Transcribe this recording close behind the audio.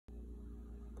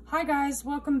Hi guys,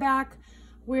 welcome back.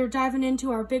 We're diving into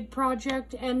our big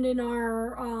project and in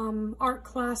our art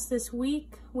class this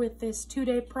week with this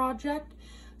 2-day project.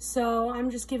 So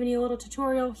I'm just giving you a little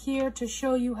tutorial here to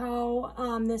show you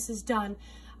how this is done.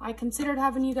 I considered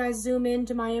having you guys zoom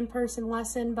into my in-person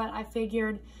lesson, but I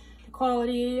figured the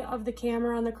quality of the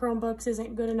camera on the Chromebooks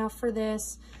isn't good enough for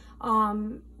this.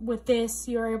 With this,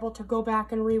 you're able to go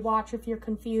back and rewatch if you're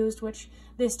confused, which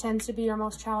this tends to be our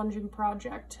most challenging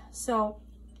project. So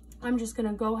I'm just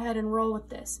gonna go ahead and roll with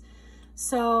this.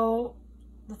 So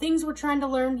the things we're trying to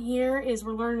learn here is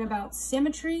we're learning about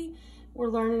symmetry, we're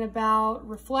learning about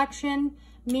reflection,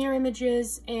 mirror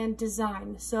images, and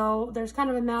design. So there's kind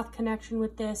of a math connection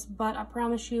with this, but I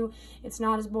promise you it's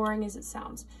not as boring as it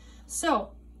sounds.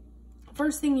 So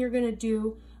first thing you're gonna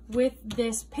do with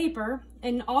this paper,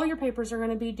 and all your papers are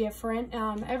going to be different.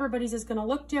 Everybody's is going to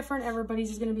look different.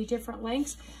 Everybody's is going to be different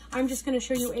lengths. I'm just going to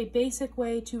show you a basic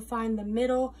way to find the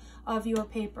middle of your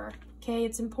paper. Okay,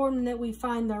 it's important that we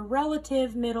find the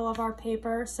relative middle of our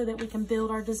paper so that we can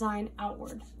build our design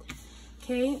outward.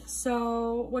 Okay,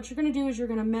 so what you're going to do is you're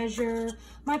going to measure.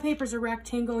 My paper's a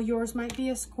rectangle. Yours might be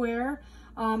a square.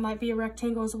 Might be a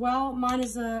rectangle as well. Mine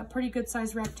is a pretty good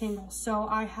sized rectangle. So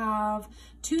I have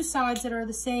 2 sides that are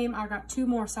the same. I got 2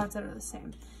 more sides that are the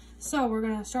same. So we're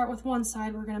gonna start with one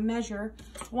side. We're gonna measure.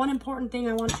 One important thing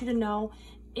I want you to know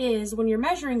is when you're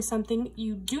measuring something,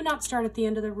 you do not start at the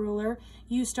end of the ruler.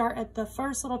 You start at the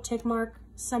first little tick mark.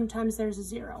 Sometimes there's a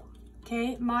 0.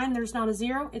 Okay, mine, there's not a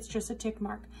 0, it's just a tick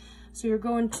mark. So you're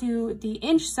going to the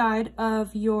inch side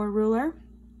of your ruler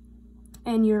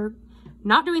and you're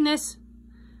not doing this.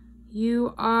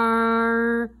 You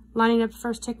are lining up the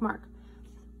first tick mark.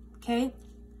 Okay,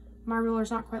 my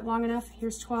ruler's not quite long enough.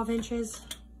 Here's 12 inches.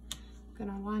 I'm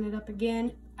gonna line it up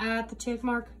again at the tick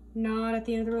mark, not at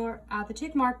the end of the ruler, at the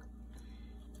tick mark.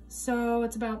 So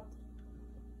it's about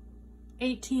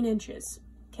 18 inches,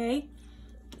 okay?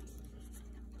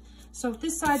 So if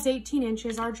this side's 18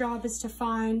 inches, our job is to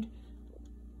find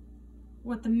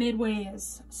what the midway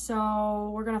is.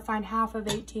 So we're gonna find half of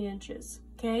 18 inches.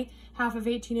 Okay, half of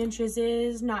 18 inches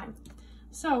is 9.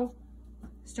 So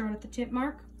start at the tip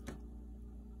mark,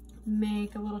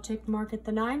 make a little tick mark at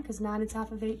the 9 because 9 is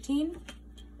half of 18.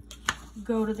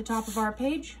 Go to the top of our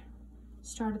page,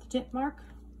 start at the tip mark.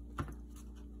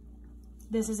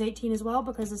 This is 18 as well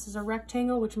because this is a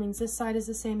rectangle, which means this side is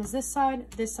the same as this side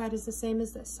is the same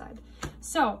as this side.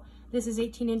 So this is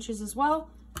 18 inches as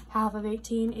well. Half of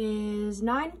 18 is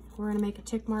 9. We're going to make a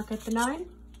tick mark at the 9.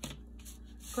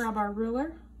 Grab our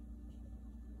ruler,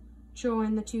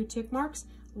 join the 2 tick marks,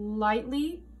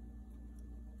 lightly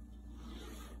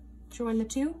join the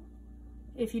 2.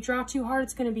 If you draw too hard,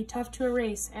 it's going to be tough to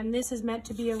erase, and this is meant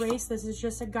to be erased. This is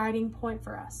just a guiding point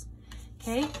for us.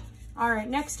 Okay, all right,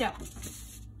 next step,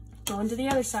 going to the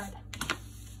other side.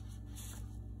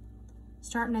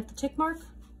 Starting at the tick mark,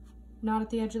 not at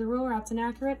the edge of the ruler, that's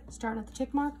inaccurate. Starting at the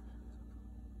tick mark,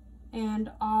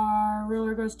 and our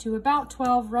ruler goes to about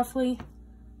 12, roughly.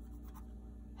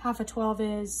 Half of 12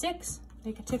 is 6.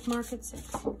 Make a tick mark at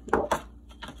 6.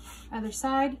 Other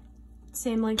side,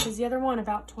 same length as the other one,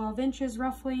 about 12 inches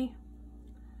roughly.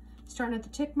 Starting at the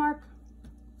tick mark.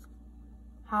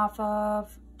 Half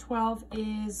of 12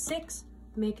 is 6.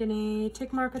 Making a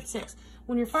tick mark at 6.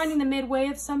 When you're finding the midway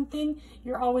of something,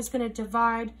 you're always going to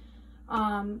divide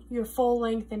your full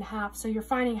length in half. So you're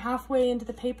finding halfway into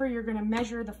the paper, you're going to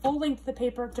measure the full length of the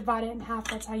paper, divide it in half.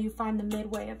 That's how you find the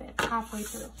midway of it, halfway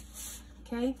through.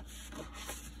 Okay,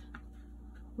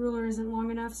 ruler isn't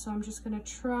long enough, so I'm just gonna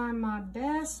try my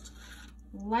best,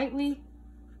 lightly,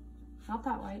 not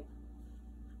that light,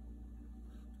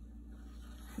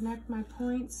 connect my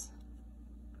points.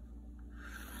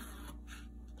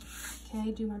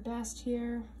 Okay, do my best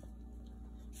here.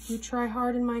 You try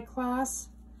hard in my class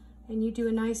and you do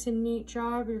a nice and neat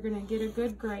job, you're gonna get a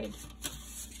good grade.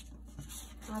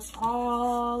 That's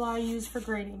all I use for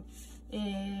grading,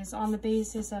 is on the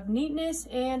basis of neatness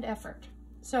and effort.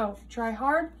 So try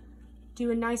hard,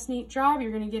 do a nice neat job,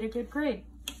 you're gonna get a good grade.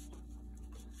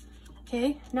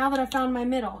 Okay, now that I found my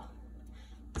middle,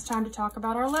 it's time to talk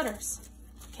about our letters.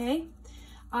 Okay,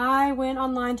 I went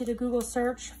online to the Google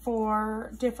search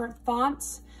for different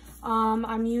fonts.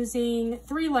 I'm using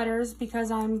 3 letters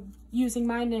because I'm using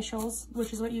my initials,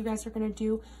 which is what you guys are gonna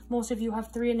do. Most of you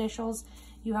have 3 initials.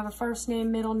 You have a first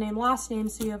name, middle name, last name,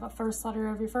 so you have a first letter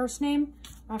of your first name.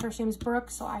 My first name is Brooke,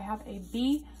 so I have a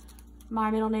B. My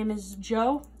middle name is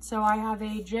Joe, so I have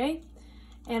a J.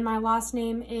 And my last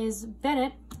name is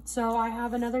Bennett, so I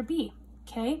have another B,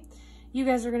 okay? You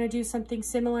guys are gonna do something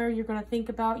similar. You're gonna think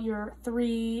about your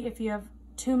 3, if you have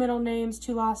 2 middle names,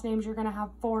 2 last names, you're gonna have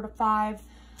 4 to 5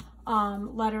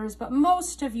 letters, but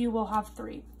most of you will have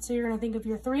 3. So you're going to think of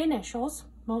your 3 initials.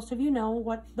 Most of you know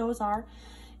what those are.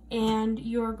 And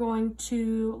you're going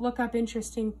to look up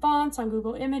interesting fonts on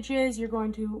Google Images. You're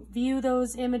going to view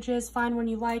those images, find one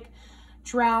you like,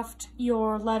 draft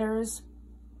your letters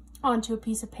onto a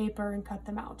piece of paper and cut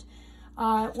them out.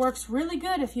 It works really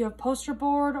good if you have poster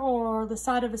board or the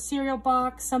side of a cereal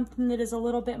box, something that is a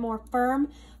little bit more firm.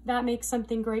 That makes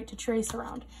something great to trace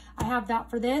around. I have that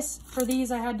for this. For these,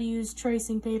 I had to use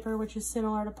tracing paper, which is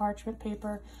similar to parchment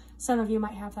paper. Some of you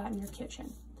might have that in your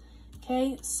kitchen.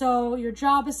 Okay, so your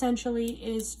job essentially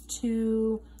is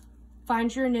to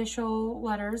find your initial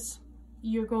letters.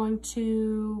 You're going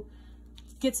to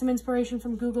get some inspiration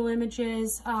from Google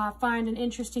Images, find an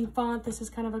interesting font. This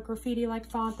is kind of a graffiti-like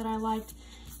font that I liked.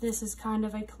 This is kind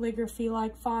of a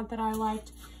calligraphy-like font that I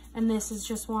liked. And this is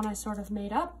just one I sort of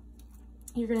made up.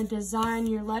 You're going to design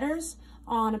your letters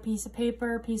on a piece of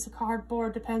paper, piece of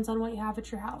cardboard, depends on what you have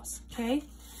at your house, okay?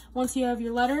 Once you have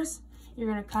your letters, you're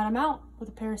going to cut them out with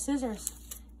a pair of scissors.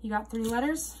 You got 3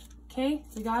 letters, okay?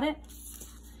 You got it?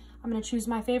 I'm going to choose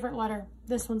my favorite letter.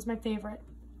 This one's my favorite,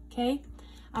 okay?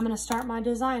 I'm going to start my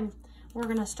design. We're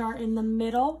going to start in the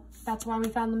middle. That's why we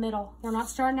found the middle. We're not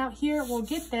starting out here. We'll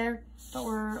get there, but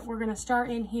we're going to start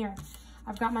in here.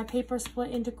 I've got my paper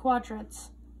split into quadrants,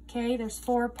 okay? There's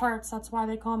 4 parts. That's why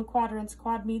they call them quadrants.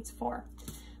 Quad means 4.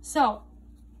 So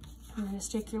I'm going to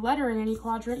stick your letter in any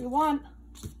quadrant you want.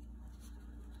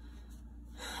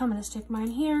 I'm going to stick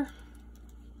mine here.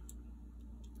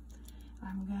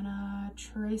 I'm going to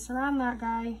trace around that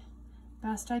guy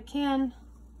best I can.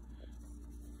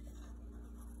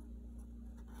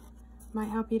 Might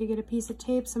help you to get a piece of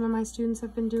tape. Some of my students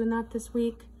have been doing that this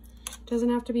week. Doesn't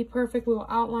have to be perfect. We'll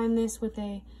outline this with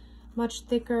a much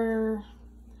thicker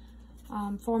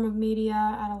form of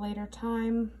media at a later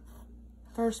time.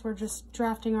 First, we're just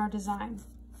drafting our design.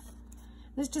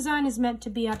 This design is meant to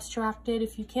be abstracted.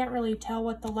 If you can't really tell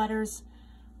what the letters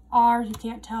are, you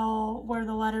can't tell where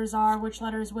the letters are, which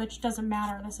letter is which, doesn't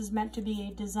matter. This is meant to be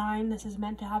a design. This is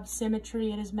meant to have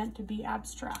symmetry. It is meant to be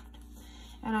abstract.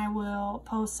 And I will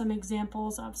post some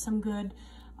examples of some good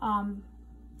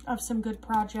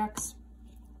projects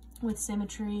with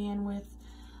symmetry and with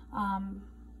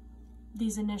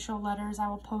these initial letters. I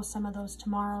will post some of those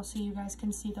tomorrow so you guys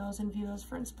can see those and view those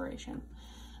for inspiration.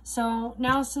 So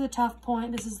now it's to the tough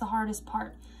point. This is the hardest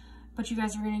part, but you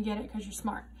guys are going to get it because you're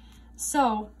smart.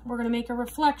 So we're going to make a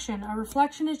reflection. A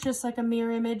reflection is just like a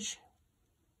mirror image.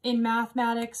 In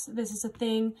mathematics, this is a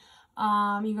thing.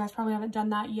 You guys probably haven't done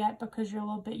that yet because you're a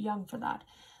little bit young for that.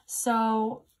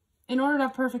 So in order to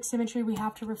have perfect symmetry, we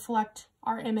have to reflect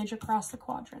our image across the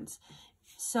quadrants.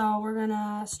 So we're going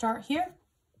to start here,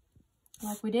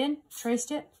 like we did, traced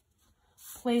it,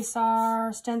 place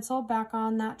our stencil back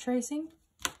on that tracing,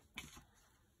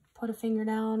 put a finger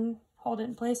down, hold it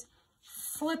in place,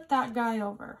 flip that guy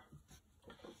over.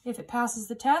 If it passes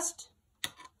the test,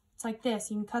 it's like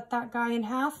this. You can cut that guy in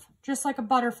half, just like a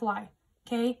butterfly,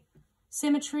 okay?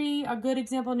 Symmetry, a good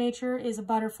example of nature is a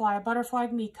butterfly. A butterfly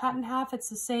can be cut in half. It's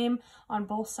the same on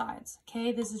both sides,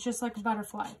 okay? This is just like a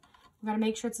butterfly. We've got to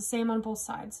make sure it's the same on both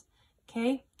sides,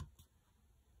 okay?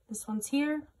 This one's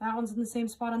here. That one's in the same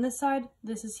spot on this side.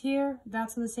 This is here.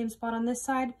 That's in the same spot on this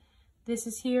side. This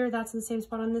is here. That's in the same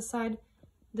spot on this side.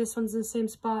 This one's in the same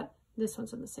spot. This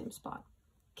one's in the same spot,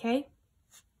 okay?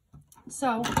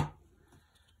 So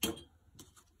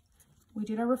we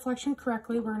did our reflection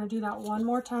correctly. We're going to do that one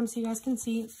more time so you guys can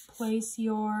see. Place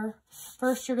your,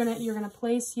 first you're going to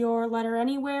place your letter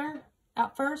anywhere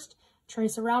at first,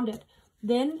 trace around it.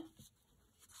 Then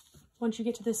once you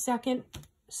get to the second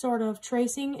sort of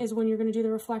tracing is when you're going to do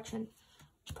the reflection.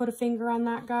 Put a finger on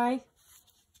that guy,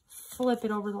 flip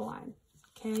it over the line,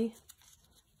 okay?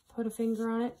 Put a finger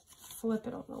on it, flip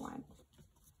it over the line.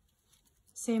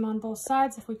 Same on both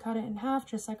sides. If we cut it in half,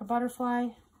 just like a butterfly.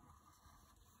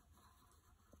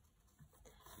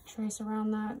 Trace around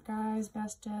that guy as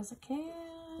best as I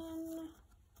can.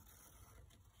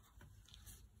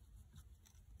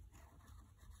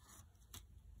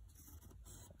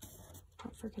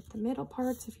 Don't forget the middle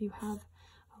parts if you have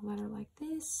a letter like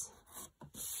this.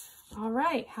 All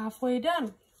right, halfway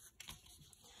done.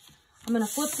 I'm going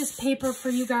to flip this paper for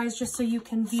you guys just so you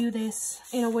can view this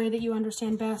in a way that you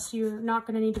understand best. You're not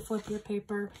going to need to flip your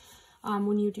paper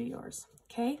when you do yours,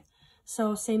 okay?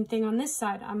 So same thing on this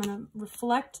side. I'm going to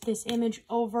reflect this image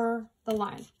over the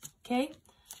line, okay?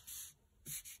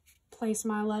 Place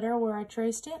my letter where I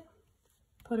traced it.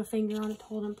 Put a finger on it to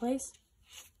hold in place.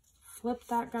 Flip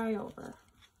that guy over,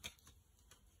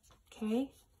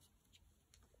 okay?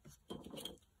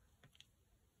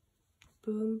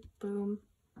 Boom, boom,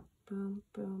 boom,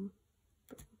 boom, boom.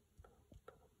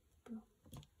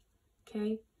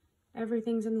 okay?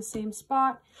 Everything's in the same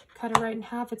spot. Cut it right in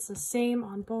half. It's the same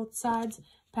on both sides.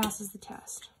 Passes the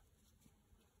test.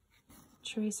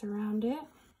 Trace around it.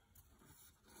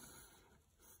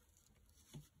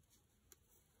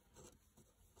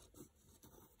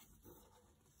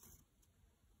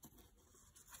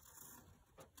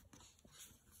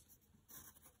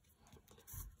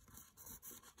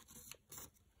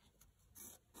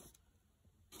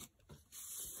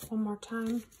 One more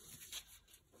time.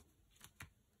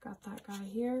 Got that guy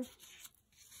here.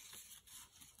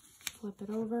 Flip it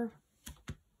over.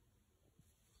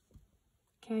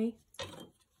 Okay.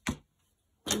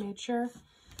 I made sure. I'm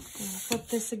going to flip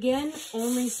this again,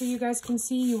 only so you guys can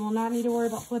see. You will not need to worry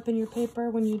about flipping your paper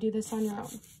when you do this on your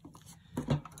own.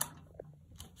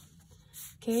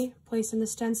 Okay, placing the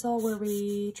stencil where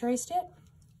we traced it.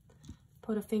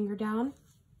 Put a finger down.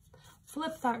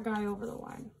 Flip that guy over the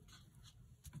line.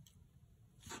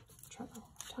 Try that one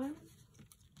more time.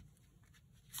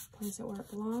 Place it where it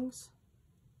belongs.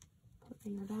 Put a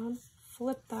finger down.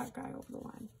 Flip that guy over the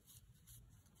line.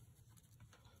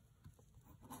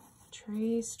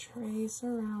 Trace, trace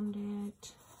around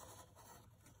it.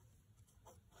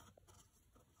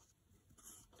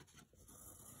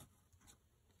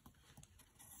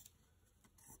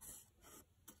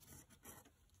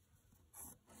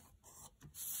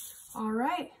 All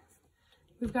right,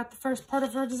 we've got the first part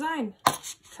of our design.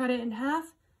 Cut it in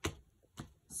half,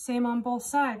 same on both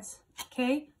sides,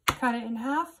 okay? Cut it in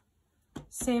half,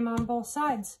 same on both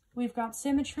sides. We've got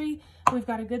symmetry, we've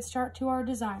got a good start to our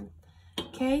design,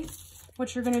 okay?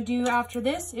 What you're gonna do after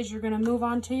this is you're gonna move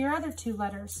on to your other two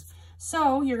letters.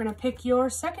 So you're gonna pick your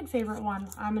second favorite one.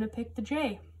 I'm gonna pick the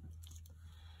J.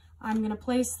 I'm gonna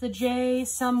place the J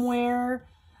somewhere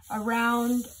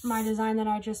around my design that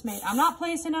I just made. I'm not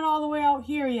placing it all the way out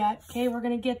here yet, okay? We're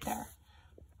gonna get there.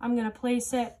 I'm gonna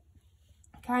place it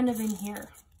kind of in here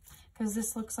because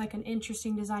this looks like an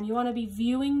interesting design. You wanna be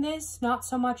viewing this, not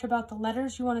so much about the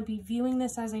letters, you wanna be viewing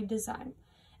this as a design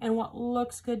and what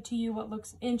looks good to you, what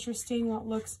looks interesting, what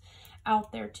looks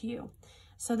out there to you.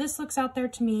 So this looks out there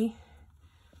to me.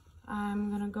 I'm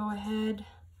gonna go ahead.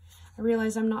 I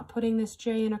realize I'm not putting this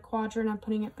J in a quadrant, I'm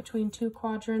putting it between two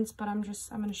quadrants, but I'm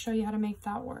gonna show you how to make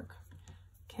that work.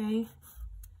 Okay,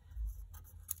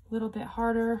 a little bit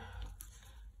harder.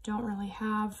 Don't really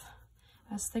have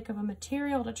as thick of a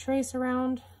material to trace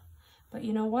around, but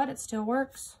you know what, it still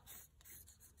works.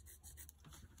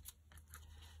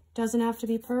 Doesn't have to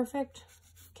be perfect,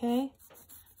 okay?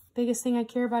 Biggest thing I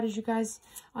care about is you guys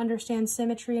understand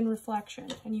symmetry and reflection,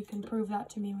 and you can prove that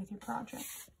to me with your project.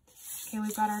 Okay,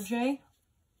 we've got our J.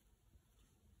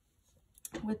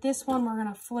 With this one, we're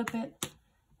gonna flip it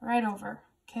right over,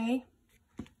 okay?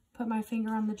 Put my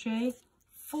finger on the J,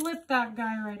 flip that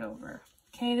guy right over.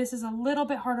 Okay, this is a little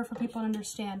bit harder for people to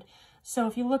understand. So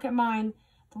if you look at mine,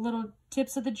 the little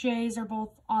tips of the J's are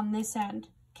both on this end,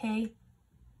 okay?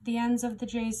 The ends of the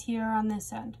J's here are on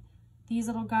this end. These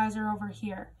little guys are over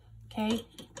here, okay?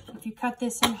 If you cut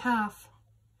this in half,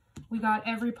 we got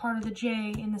every part of the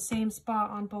J in the same spot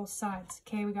on both sides.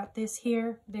 Okay, we got this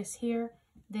here, this here,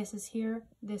 this is here,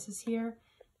 this is here,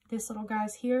 this little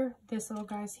guy's here, this little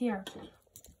guy's here.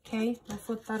 Okay, I'll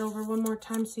flip that over one more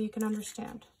time so you can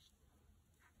understand.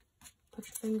 Put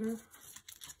your finger, and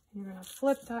you're gonna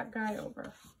flip that guy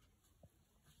over.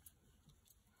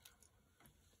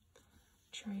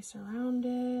 Trace around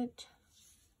it.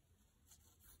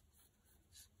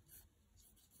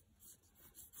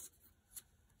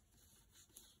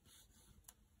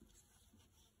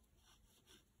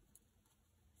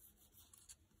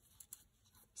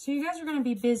 So you guys are going to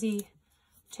be busy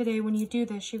today when you do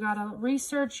this. You got to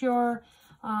research your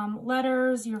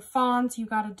letters, your fonts. You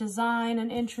got to design an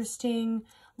interesting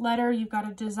letter. You've got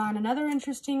to design another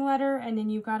interesting letter. And then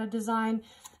you've got to design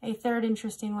a third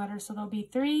interesting letter. So there'll be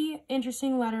 3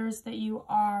 interesting letters that you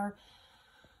are,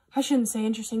 I shouldn't say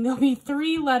interesting. There'll be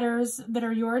 3 letters that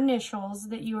are your initials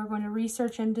that you are going to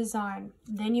research and design.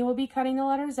 Then you will be cutting the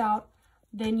letters out.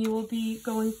 Then you will be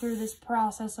going through this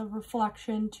process of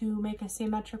reflection to make a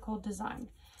symmetrical design.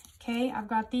 Okay, I've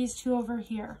got these 2 over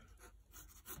here.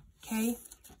 Okay,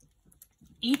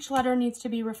 each letter needs to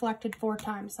be reflected 4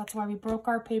 times. That's why we broke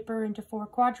our paper into 4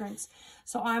 quadrants.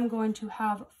 So I'm going to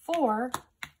have 4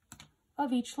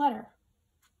 of each letter.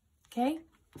 Okay,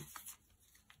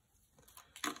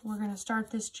 we're going to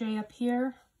start this J up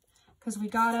here because we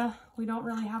don't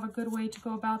really have a good way to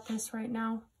go about this right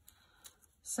now.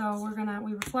 So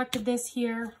we reflected this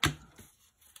here.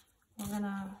 We're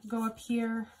gonna go up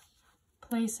here,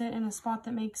 place it in a spot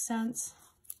that makes sense.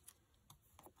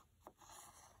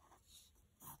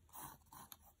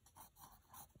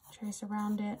 Trace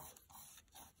around it.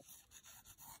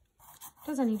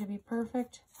 Doesn't need to be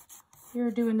perfect.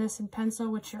 You're doing this in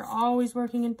pencil, which you're always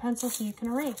working in pencil, so you can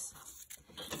erase.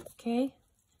 Okay.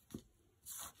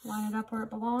 Line it up where it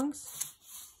belongs.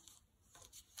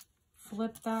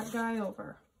 Flip that guy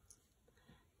over.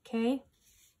 Okay.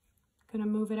 Gonna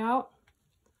move it out.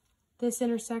 This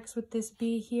intersects with this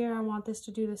B here. I want this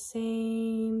to do the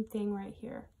same thing right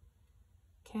here.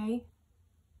 Okay.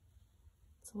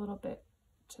 It's a little bit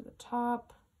to the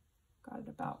top. Got it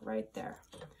about right there.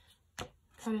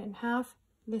 Cut it in half.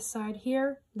 This side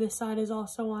here, this side is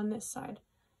also on this side.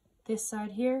 This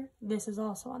side here, this is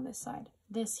also on this side.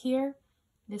 This here,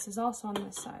 this is also on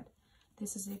this side.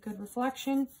 This is a good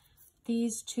reflection.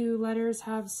 These two letters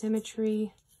have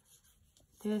symmetry.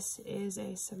 This is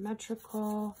a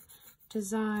symmetrical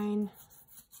design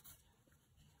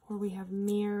where we have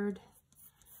mirrored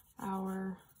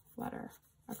our letter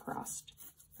across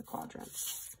the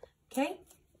quadrants. Okay,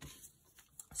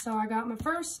 so I got my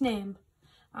first name.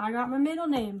 I got my middle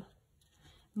name.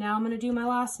 Now I'm going to do my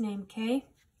last name, okay?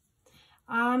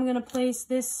 I'm going to place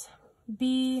this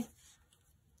B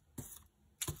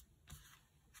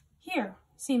here.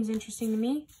 Seems interesting to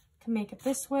me. Can make it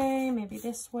this way, maybe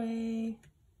this way.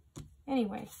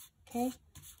 Anyway, okay?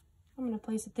 I'm going to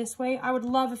place it this way. I would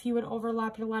love if you would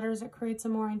overlap your letters. It creates a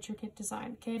more intricate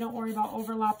design, okay? Don't worry about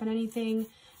overlapping anything.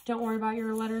 Don't worry about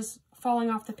your letters falling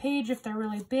off the page if they're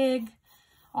really big.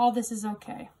 All this is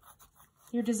okay.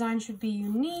 Your design should be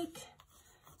unique.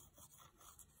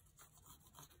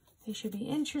 They should be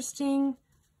interesting.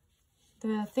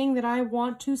 The thing that I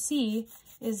want to see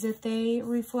is that they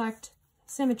reflect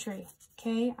symmetry,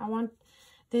 okay? I want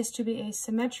this to be a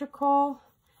symmetrical,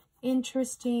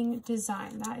 interesting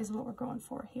design. That is what we're going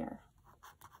for here.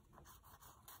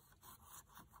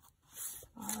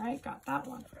 All right, got that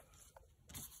one.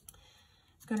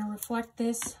 I'm going to reflect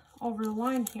this over the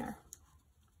line here,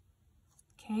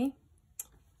 okay?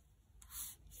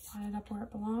 Line it up where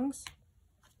it belongs.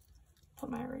 Put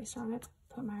my eraser on it.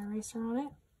 Put my eraser on it.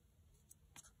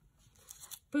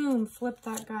 Boom, flip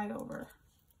that guy over.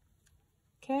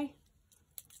 Okay.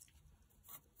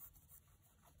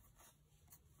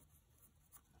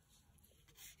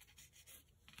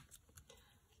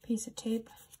 Piece of tape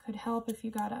could help if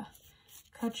you gotta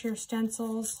cut your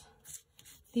stencils.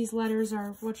 These letters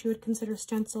are what you would consider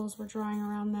stencils. We're drawing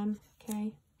around them,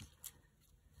 okay?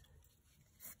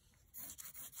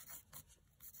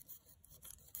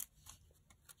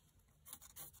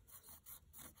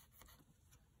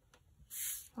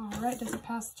 All right, does it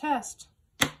pass the test?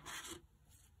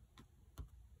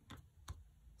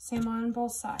 Same on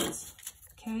both sides,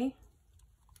 okay?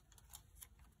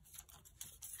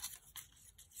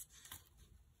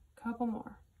 Couple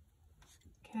more,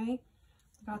 okay?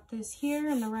 Got this here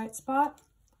in the right spot.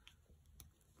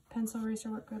 Pencil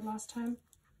eraser worked good last time.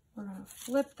 We're gonna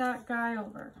flip that guy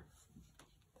over.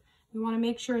 We wanna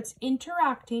make sure it's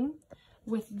interacting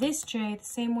with this J the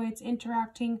same way it's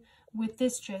interacting with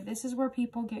this J. This is where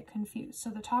people get confused. So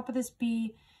the top of this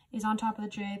B is on top of the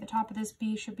J. The top of this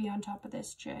B should be on top of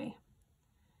this J.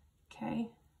 Okay.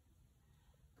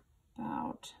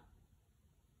 About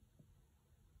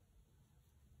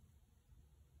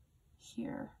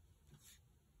here.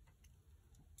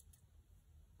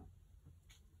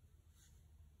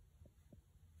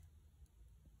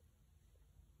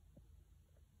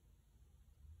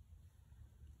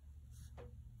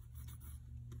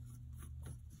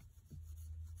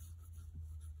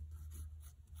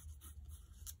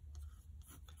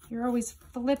 You're always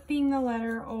flipping the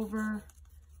letter over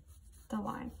the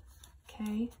line,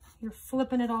 okay? You're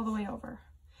flipping it all the way over.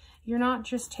 You're not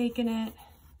just taking it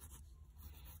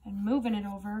and moving it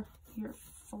over, you're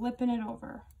flipping it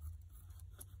over.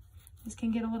 This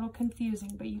can get a little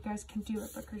confusing, but you guys can do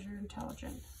it because you're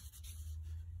intelligent.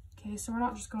 Okay, so we're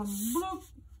not just going bloop,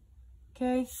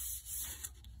 okay?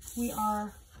 We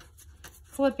are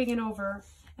flipping it over.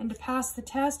 And to pass the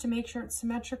test, to make sure it's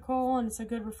symmetrical and it's a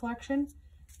good reflection,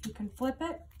 you can flip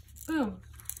it, boom,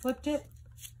 flipped it,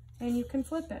 and you can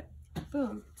flip it,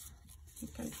 boom. You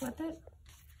can flip it,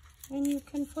 and you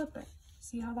can flip it.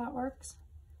 See how that works?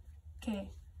 Okay,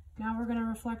 now we're gonna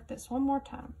reflect this one more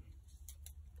time.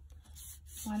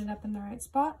 Line it up in the right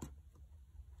spot,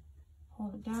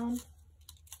 hold it down,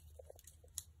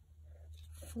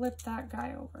 flip that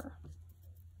guy over.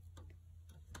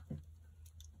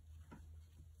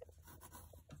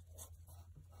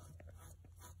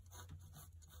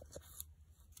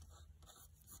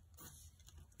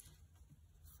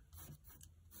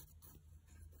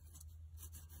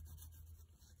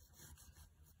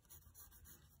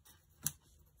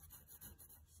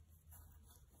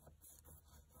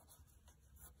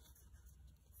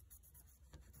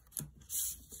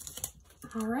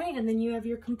 All right, and then you have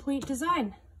your complete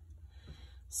design.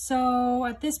 So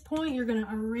at this point, you're going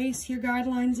to erase your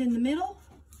guidelines in the middle.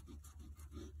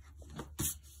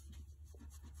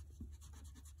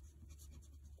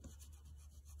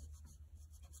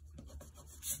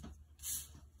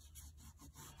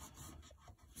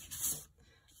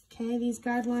 Okay, these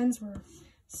guidelines were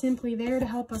simply there to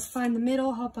help us find the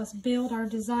middle, help us build our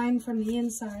design from the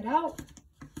inside out.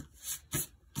 Fill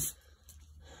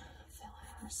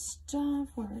in our stuff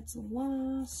where it's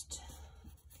lost.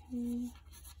 Okay,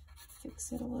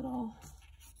 fix it a little.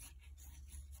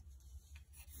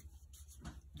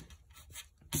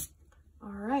 All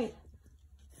right.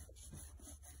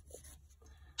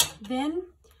 Then,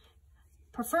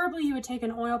 preferably you would take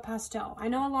an oil pastel. I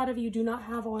know a lot of you do not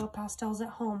have oil pastels at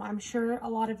home. I'm sure a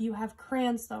lot of you have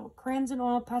crayons though. Crayons and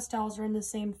oil pastels are in the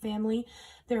same family.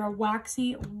 They're a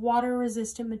waxy,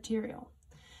 water-resistant material.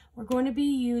 We're going to be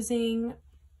using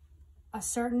a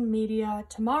certain media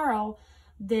tomorrow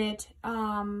that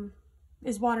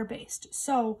is water-based.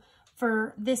 So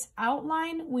for this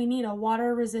outline, we need a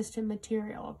water-resistant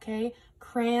material, okay?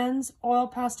 Crayons, oil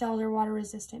pastels are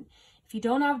water-resistant. If you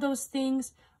don't have those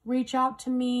things, reach out to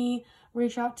me,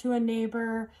 reach out to a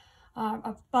neighbor,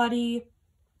 a buddy,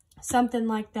 something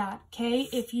like that, okay?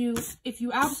 If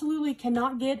you absolutely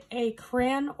cannot get a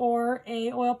crayon or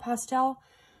a oil pastel,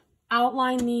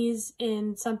 outline these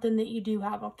in something that you do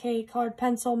have, okay? Colored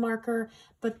pencil, marker,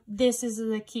 but this is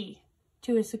the key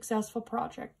to a successful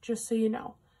project, just so you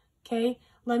know, okay?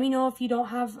 Let me know if you don't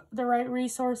have the right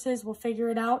resources. We'll figure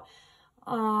it out.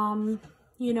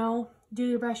 You know, do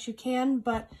your best you can,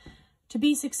 but to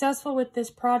be successful with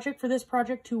this project, for this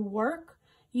project to work,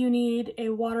 you need a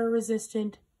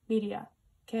water-resistant media,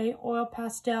 okay? Oil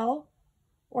pastel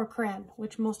or crayon,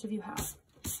 which most of you have,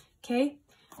 okay?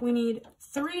 We need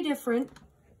 3 different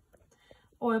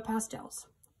oil pastels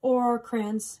or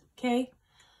crayons, okay?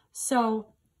 So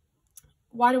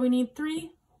why do we need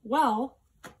 3? Well,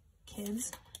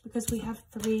 kids, because we have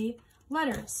 3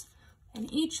 letters,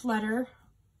 and each letter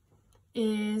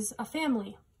is a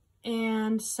family.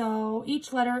 And so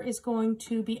each letter is going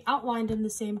to be outlined in the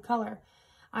same color.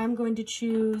 I'm going to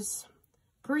choose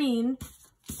green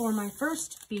for my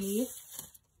first B.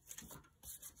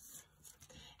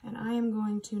 And I am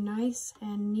going to nice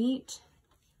and neat,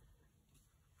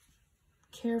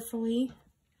 carefully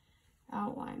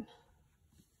outline.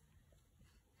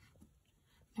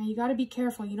 Now you got to be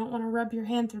careful. You don't want to rub your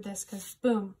hand through this because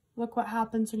boom, look what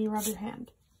happens when you rub your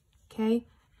hand. Okay?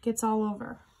 Gets all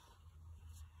over.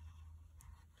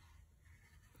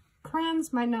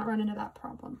 Crayons might not run into that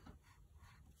problem.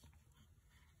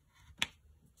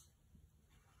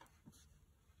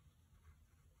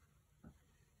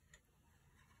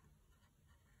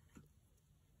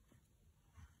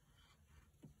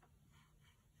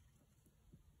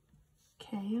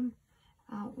 Okay, I'm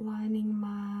outlining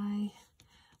my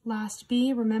last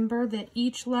B. Remember that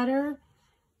each letter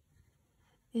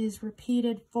is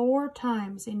repeated 4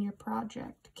 times in your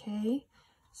project, okay?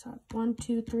 So 1,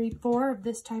 2, 3, 4 of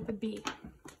this type of B.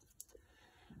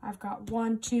 I've got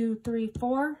 1, 2, 3,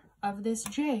 4 of this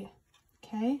J,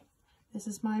 okay? This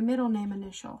is my middle name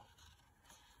initial.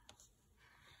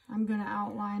 I'm going to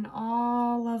outline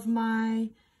all of my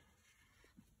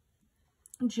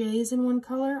J's in one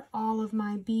color, all of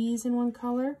my B's in one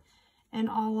color, and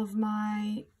all of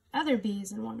my other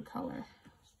B's in one color,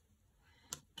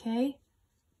 okay?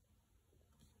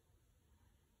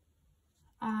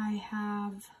 I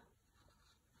have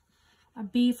a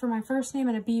B for my first name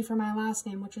and a B for my last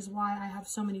name, which is why I have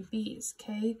so many B's,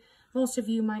 okay? Most of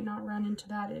you might not run into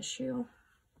that issue,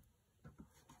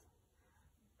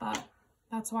 but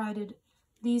that's why I did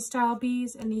these style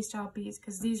B's and these style B's,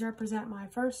 because these represent my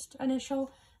first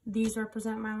initial, these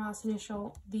represent my last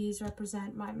initial, these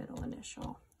represent my middle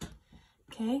initial,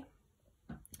 okay?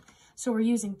 So we're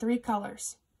using 3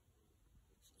 colors.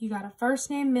 You got a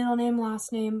first name, middle name,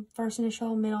 last name, first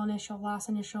initial, middle initial, last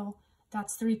initial.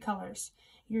 That's 3 colors.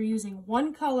 You're using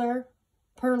 1 color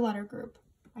per letter group.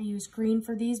 I used green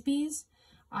for these B's.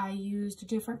 I used a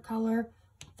different color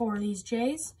for these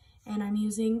J's. And I'm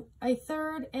using a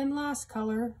 3rd and last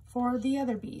color for the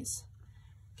other B's.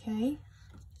 Okay?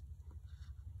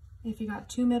 If you got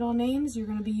 2 middle names, you're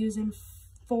going to be using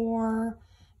 4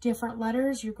 different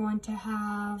letters. You're going to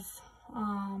have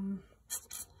 1,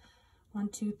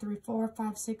 2, 3, 4,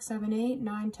 5, 6, 7, 8,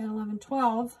 9, 10, 11,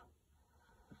 12.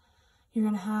 You're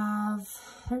going to have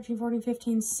 13, 14,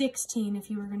 15, 16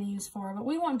 if you were going to use 4. But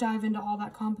we won't dive into all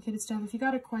that complicated stuff. If you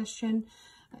got a question,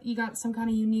 you got some kind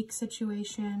of unique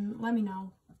situation, let me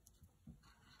know.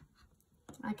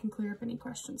 I can clear up any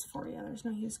questions for you. There's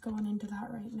no use going into that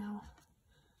right now.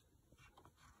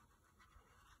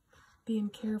 being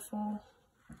careful,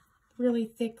 really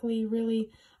thickly, really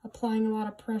applying a lot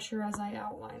of pressure as I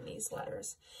outline these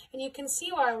letters. And you can see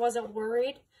why I wasn't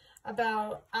worried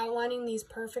about outlining these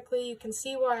perfectly. You can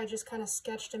see why I just kind of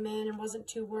sketched them in and wasn't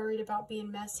too worried about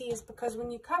being messy, is because when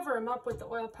you cover them up with the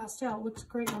oil pastel, it looks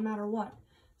great no matter what.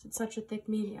 It's such a thick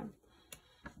medium.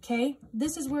 Okay,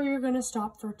 this is where you're going to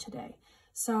stop for today.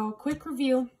 So, quick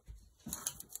review.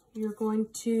 You're going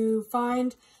to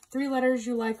find 3 letters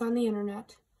you like on the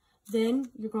internet. Then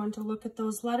you're going to look at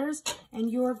those letters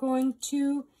and you're going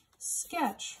to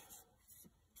sketch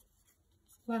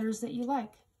letters that you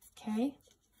like, okay?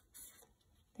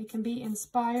 They can be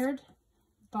inspired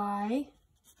by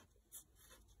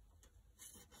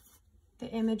the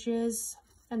images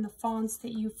and the fonts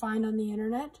that you find on the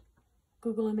internet,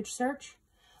 Google image search,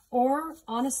 or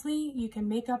honestly, you can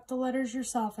make up the letters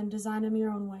yourself and design them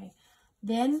your own way.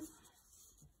 Then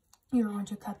you're going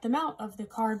to cut them out of the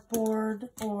cardboard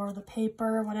or the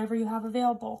paper, whatever you have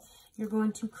available. You're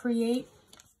going to create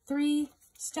 3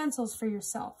 stencils for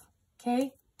yourself,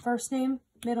 okay? First name,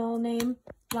 middle name,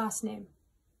 last name.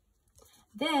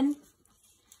 Then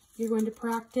you're going to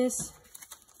practice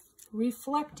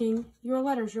reflecting your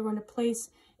letters. You're going to place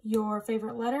your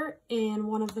favorite letter in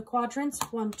one of the quadrants,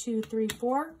 1, 2, 3,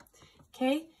 4,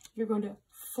 okay? You're going to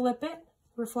flip it,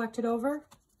 reflect it over.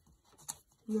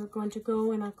 You're going to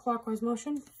go in a clockwise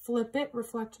motion, flip it,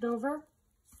 reflect it over,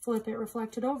 flip it,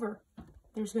 reflect it over.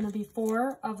 There's going to be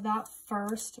 4 of that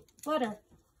first letter.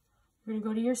 You're going to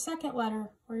go to your second letter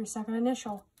or your second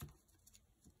initial.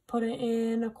 Put it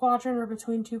in a quadrant or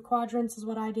between 2 quadrants is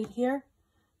what I did here.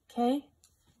 Okay,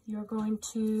 you're going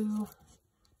to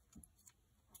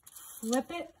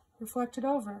flip it, reflect it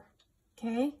over.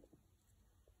 Okay,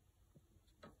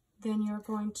 then you're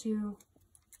going to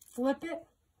flip it,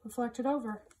 reflect it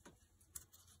over.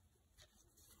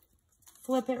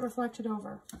 Flip it, reflect it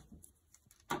over.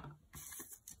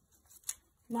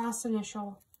 Last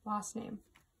initial, last name.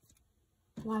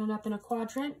 Line it up in a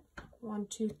quadrant. 1,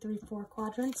 2, 3, 4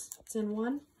 quadrants. It's in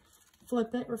one.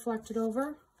 Flip it, reflect it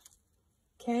over.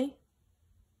 Okay.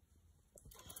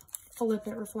 Flip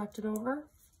it, reflect it over.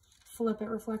 Flip it,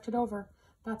 reflect it over.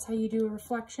 That's how you do a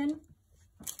reflection.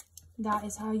 That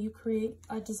is how you create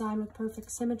a design with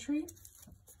perfect symmetry.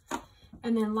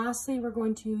 And then lastly, we're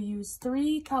going to use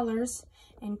 3 colors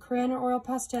in crayon or oil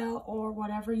pastel or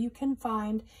whatever you can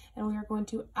find, and we are going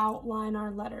to outline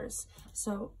our letters.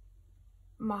 So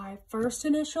my first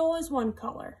initial is one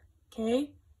color,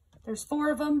 okay? There's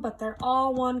 4 of them, but they're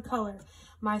all one color.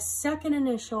 My second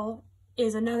initial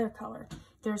is another color.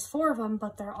 There's 4 of them,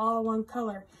 but they're all one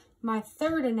color. My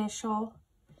third initial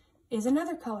is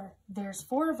another color. There's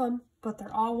 4 of them, but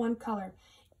they're all one color.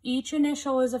 Each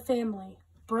initial is a family.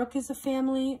 Brooke is a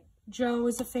family, Joe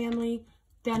is a family,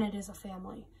 Bennett is a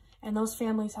family, and those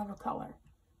families have a color.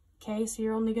 Okay, so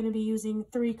you're only going to be using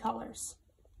 3 colors,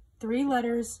 3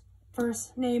 letters,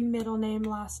 first name, middle name,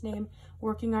 last name,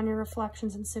 working on your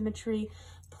reflections and symmetry.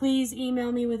 Please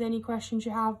email me with any questions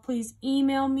you have. Please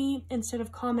email me instead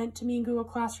of comment to me in Google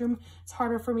Classroom. It's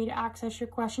harder for me to access your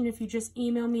question. If you just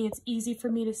email me, it's easy for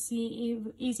me to see,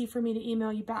 easy for me to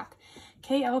email you back.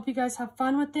 Okay, I hope you guys have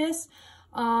fun with this.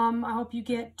 I hope you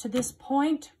get to this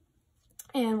point,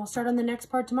 and we'll start on the next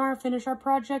part tomorrow, finish our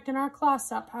project and our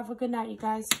class up. Have a good night, you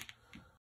guys.